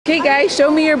Okay guys,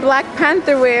 show me your Black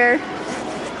Panther wear.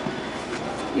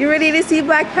 You ready to see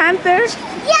Black Panther?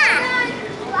 Yeah!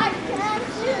 Black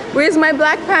Panther. Where's my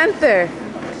Black Panther?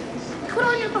 Put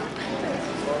on your Black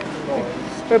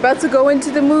Panther. We're about to go into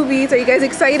the movies. Are you guys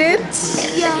excited?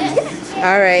 Yes.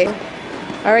 Alright.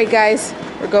 Alright guys,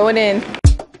 we're going in.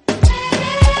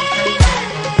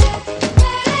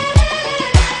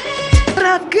 What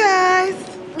up guys?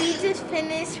 We just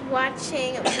finished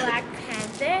watching Black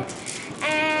Panther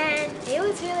and it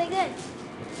was really good.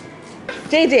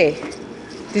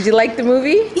 JJ, did you like the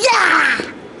movie? Yeah!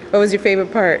 What was your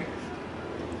favorite part?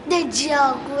 The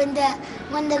joke when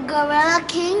the Gorilla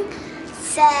King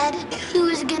said he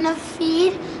was gonna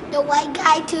feed the white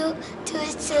guy to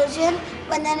his children,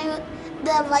 but then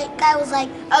the white guy was like,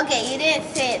 "Okay, you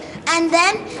didn't say it." And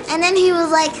then he was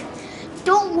like,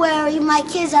 "Don't worry, my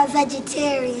kids are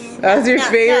vegetarian." That was your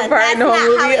favorite part in the whole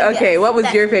movie? Okay, what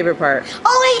was your favorite part?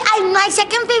 Oh wait, my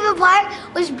second favorite part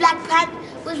was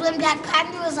when Black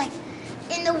Panther was like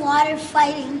in the water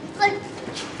fighting. Like,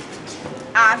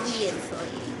 obviously.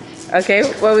 Okay,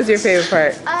 what was your favorite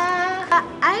part?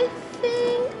 I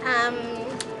think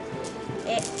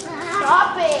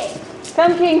stop it.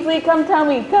 Come Kingsley, come tell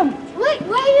me, come. Wait,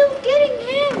 why are you getting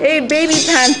him? Hey baby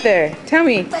Panther, tell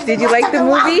me, did you like the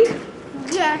movie?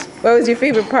 Yes. What was your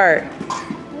favorite part?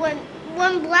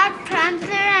 When Black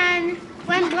Panther and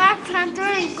Golden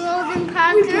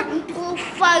Panther were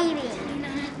fighting.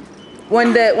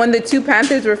 When the two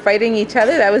Panthers were fighting each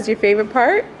other, that was your favorite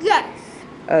part? Yes.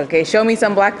 Okay, show me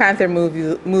some Black Panther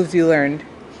moves you learned.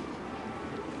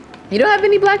 You don't have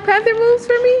any Black Panther moves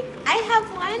for me? I have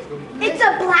one. It's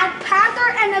a Black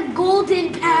Panther and a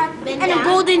Golden Panther and a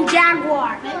Golden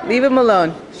Jaguar. Leave him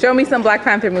alone. Show me some Black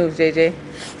Panther moves, JJ.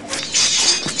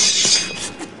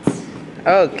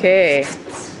 Okay.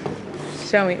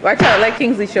 Show me. Watch out, let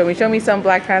Kingsley show me. Show me some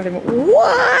Black Panther moves.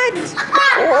 What?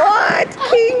 What,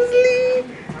 Kingsley?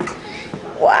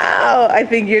 Wow, I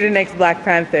think you're the next Black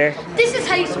Panther. This is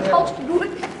how you're supposed to do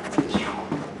it.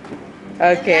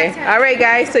 Okay. All right,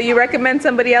 guys. So you recommend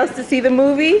somebody else to see the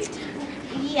movie?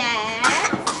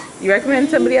 Yes. You recommend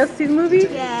somebody else to see the movie?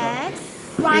 Yes.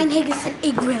 Ryan Higginson,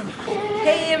 Igrim.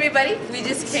 Hey everybody, we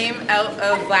just came out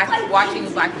of watching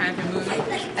the Black Panther movie.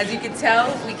 As you can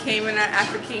tell, we came in our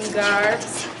African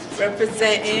garbs,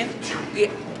 representing.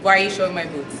 Why are you showing my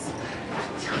boots?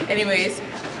 Anyways,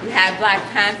 we had Black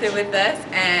Panther with us,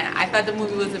 and I thought the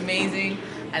movie was amazing.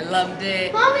 I loved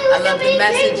it. Mommy, I loved the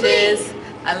messages.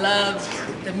 I loved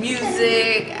the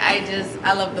music.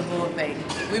 I love the whole thing.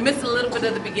 We missed a little bit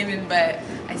of the beginning, but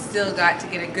I still got to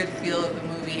get a good feel of the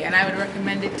movie, and I would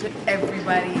recommend it to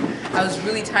everybody. I was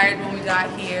really tired when we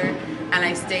got here, and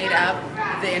I stayed up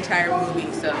the entire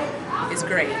movie, so it's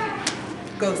great.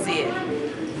 Go see it.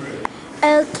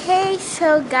 Okay,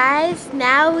 so guys,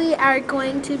 now we are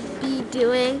going to be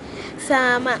doing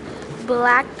some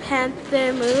Black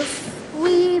Panther moves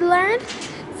we learned.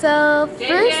 So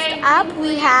first up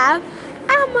we have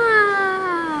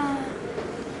Emma.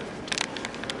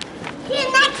 Here,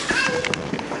 next.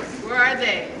 Where are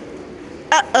they?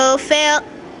 Uh-oh, fail.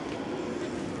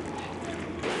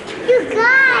 You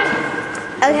guys.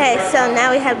 Okay, so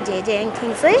now we have JJ and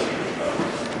Kingsley.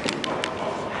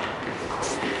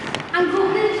 I'm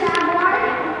Golden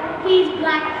Jaguar. He's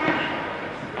Black Panther.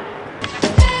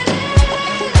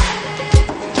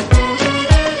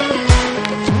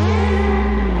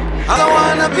 I don't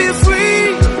wanna be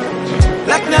free,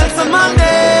 like Nelson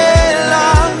Mandela.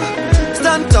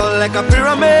 Stand tall like a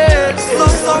pyramid,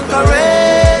 so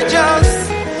courageous.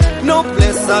 No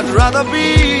place I'd rather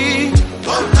be.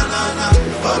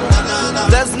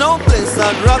 There's no place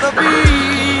I'd rather be.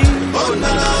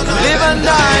 Live and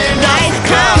die in Guys,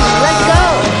 Africa. come, let's go.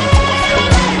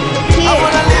 I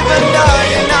wanna live and die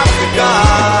in Africa.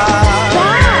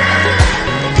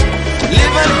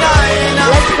 Live and die in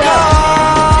Africa.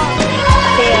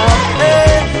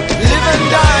 Live and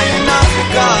die in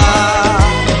Africa.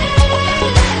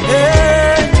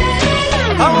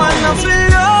 I wanna feel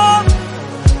love.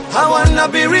 I wanna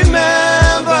be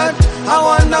remembered. I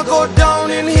wanna go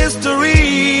down in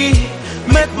history.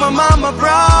 Make my mama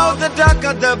proud. The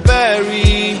darker the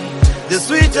berry, the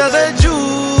sweeter the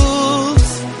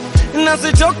juice.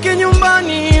 Nasitoke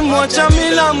nyumbani, mwacha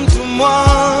mila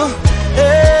mtumwa.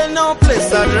 No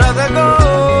place I'd rather go.